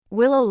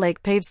Willow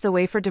Lake paves the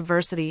way for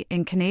diversity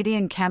in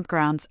Canadian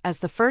campgrounds as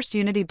the first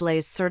Unity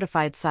Blaze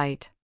certified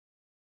site.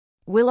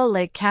 Willow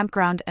Lake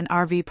Campground and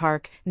RV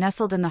Park,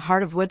 nestled in the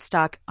heart of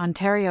Woodstock,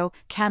 Ontario,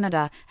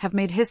 Canada, have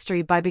made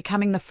history by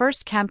becoming the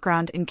first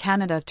campground in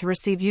Canada to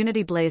receive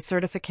Unity Blaze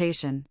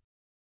certification.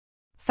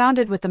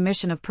 Founded with the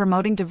mission of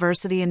promoting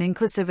diversity and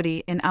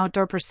inclusivity in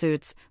outdoor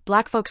pursuits,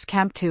 Black Folks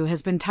Camp 2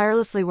 has been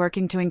tirelessly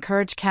working to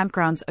encourage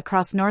campgrounds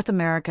across North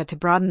America to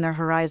broaden their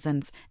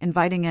horizons,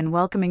 inviting and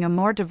welcoming a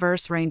more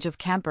diverse range of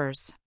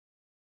campers.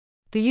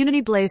 The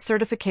Unity Blaze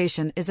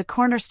certification is a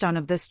cornerstone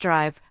of this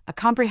drive, a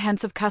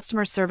comprehensive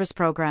customer service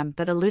program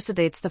that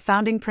elucidates the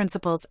founding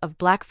principles of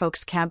Black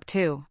Folks Camp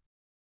 2.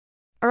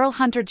 Earl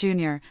Hunter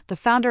Jr., the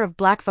founder of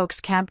Black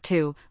Folks Camp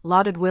 2,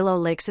 lauded Willow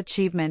Lake's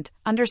achievement,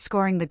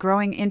 underscoring the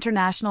growing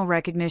international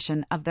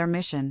recognition of their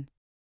mission.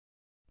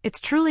 It's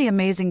truly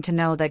amazing to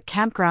know that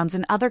campgrounds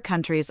in other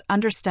countries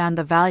understand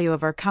the value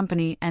of our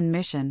company and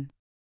mission.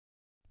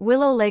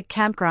 Willow Lake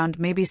Campground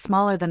may be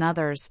smaller than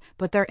others,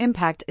 but their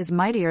impact is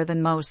mightier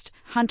than most,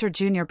 Hunter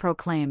Jr.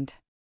 proclaimed.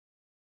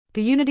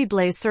 The Unity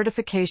Blaze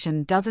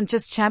certification doesn't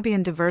just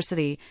champion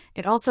diversity,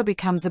 it also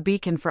becomes a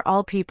beacon for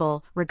all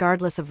people,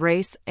 regardless of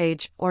race,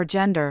 age, or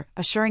gender,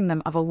 assuring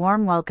them of a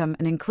warm welcome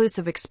and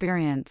inclusive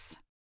experience.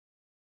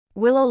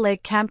 Willow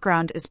Lake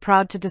Campground is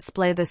proud to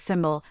display this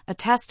symbol, a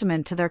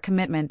testament to their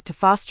commitment to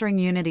fostering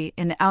unity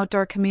in the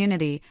outdoor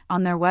community,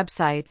 on their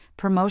website,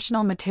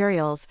 promotional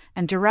materials,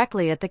 and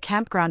directly at the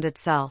campground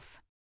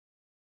itself.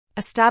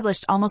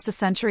 Established almost a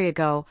century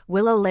ago,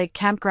 Willow Lake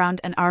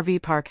Campground and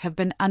RV Park have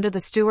been under the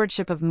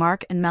stewardship of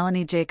Mark and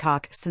Melanie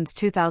Jaycock since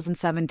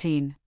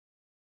 2017.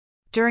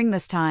 During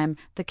this time,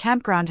 the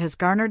campground has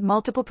garnered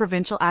multiple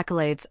provincial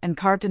accolades and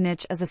carved a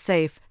niche as a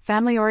safe,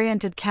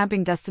 family-oriented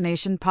camping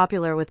destination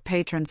popular with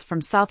patrons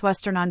from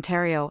southwestern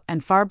Ontario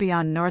and far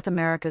beyond North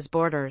America's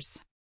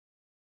borders.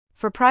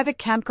 For private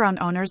campground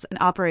owners and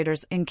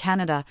operators in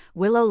Canada,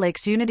 Willow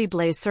Lake's Unity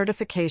Blaze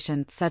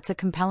certification sets a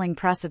compelling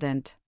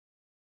precedent.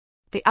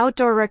 The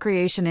outdoor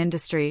recreation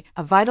industry,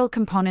 a vital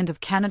component of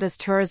Canada's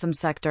tourism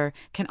sector,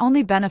 can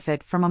only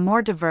benefit from a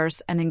more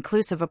diverse and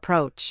inclusive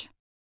approach.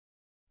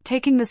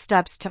 Taking the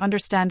steps to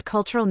understand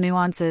cultural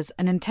nuances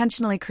and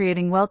intentionally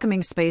creating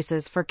welcoming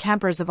spaces for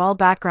campers of all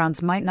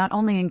backgrounds might not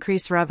only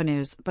increase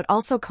revenues but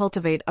also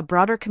cultivate a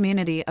broader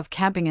community of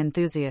camping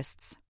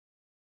enthusiasts.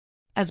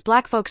 As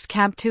Black Folks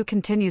Camp 2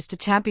 continues to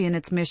champion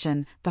its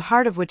mission, the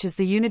heart of which is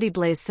the Unity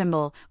Blaze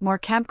symbol, more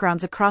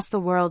campgrounds across the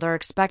world are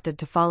expected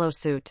to follow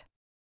suit.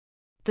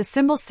 The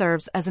symbol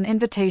serves as an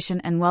invitation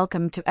and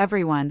welcome to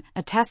everyone,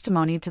 a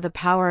testimony to the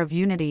power of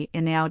unity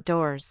in the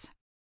outdoors.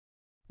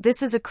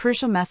 This is a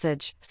crucial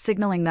message,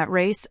 signaling that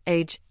race,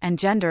 age, and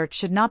gender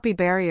should not be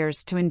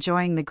barriers to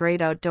enjoying the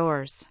great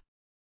outdoors.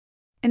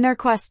 In their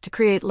quest to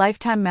create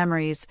lifetime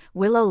memories,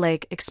 Willow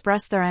Lake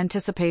expressed their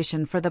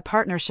anticipation for the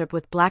partnership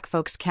with Black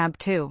Folks Camp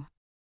 2.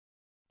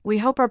 We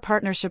hope our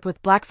partnership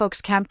with Black Folks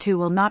Camp 2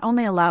 will not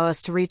only allow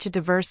us to reach a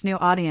diverse new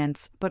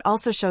audience, but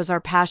also shows our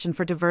passion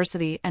for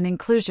diversity and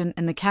inclusion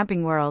in the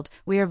camping world.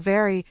 We are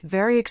very,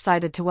 very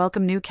excited to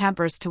welcome new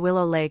campers to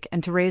Willow Lake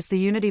and to raise the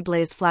Unity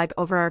Blaze flag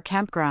over our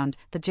campground,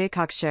 the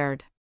Jaycocks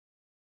shared.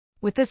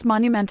 With this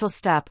monumental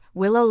step,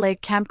 Willow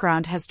Lake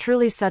Campground has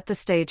truly set the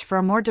stage for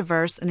a more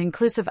diverse and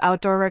inclusive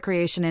outdoor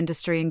recreation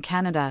industry in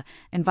Canada,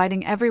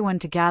 inviting everyone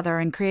to gather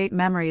and create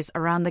memories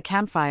around the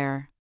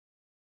campfire.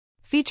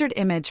 Featured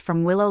image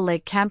from Willow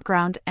Lake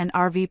Campground and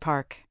RV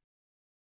Park.